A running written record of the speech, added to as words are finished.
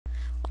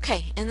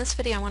Okay, in this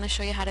video I want to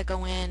show you how to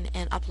go in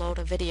and upload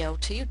a video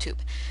to YouTube.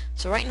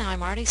 So right now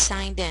I'm already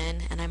signed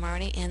in and I'm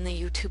already in the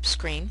YouTube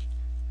screen.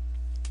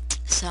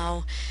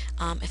 So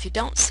if you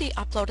don't see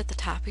upload at the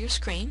top of your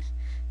screen,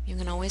 you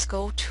can always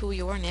go to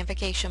your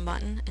navigation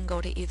button and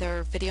go to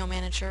either Video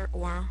Manager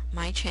or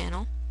My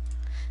Channel.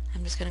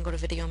 I'm just going to go to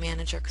Video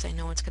Manager because I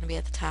know it's going to be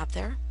at the top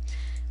there.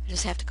 I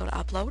just have to go to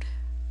Upload.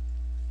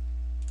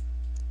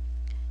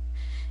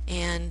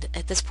 And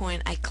at this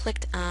point I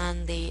clicked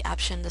on the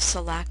option to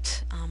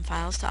select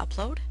files to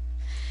upload,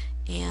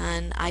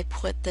 and I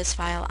put this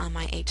file on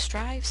my H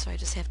drive, so I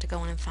just have to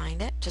go in and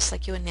find it just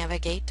like you would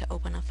navigate to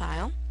open a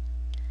file.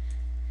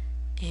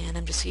 And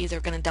I'm just either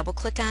going to double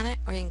click on it,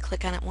 or you can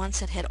click on it once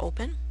and hit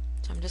open.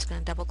 So I'm just going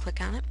to double click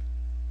on it.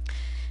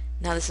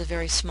 Now this is a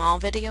very small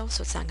video,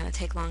 so it's not going to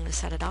take long to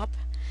set it up.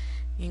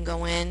 You can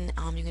go in,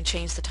 you can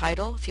change the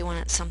title if you want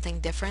it something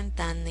different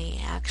than the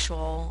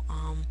actual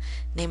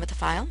name of the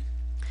file.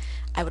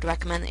 I would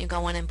recommend that you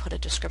go in and put a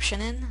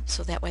description in,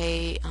 so that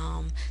way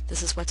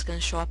this is what's going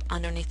to show up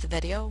underneath the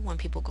video when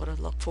people go to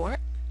look for it.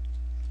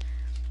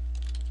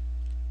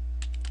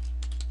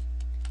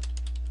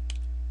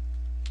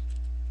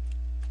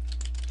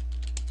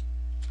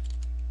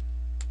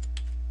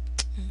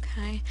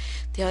 Okay.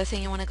 The other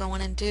thing you want to go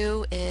in and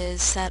do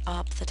is set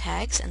up the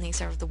tags, and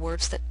these are the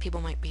words that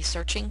people might be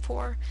searching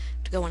for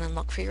to go in and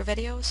look for your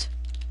videos.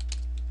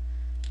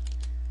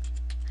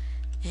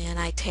 And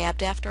I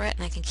tabbed after it,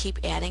 and I can keep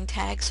adding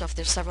tags, so if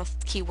there's several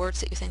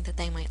keywords that you think that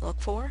they might look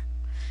for,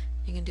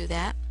 you can do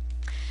that.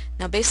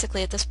 Now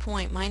basically at this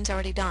point mine's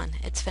already done.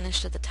 It's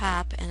finished at the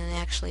top, and it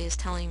actually is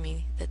telling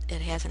me that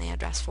it has an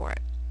address for it.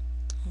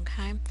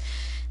 Okay,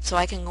 so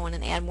I can go in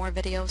and add more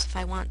videos if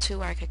I want to,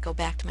 or I could go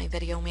back to my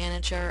Video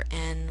Manager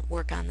and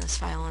work on this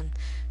file and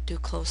do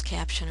closed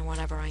caption or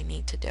whatever I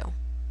need to do.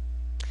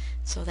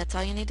 So that's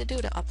all you need to do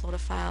to upload a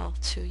file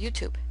to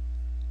YouTube.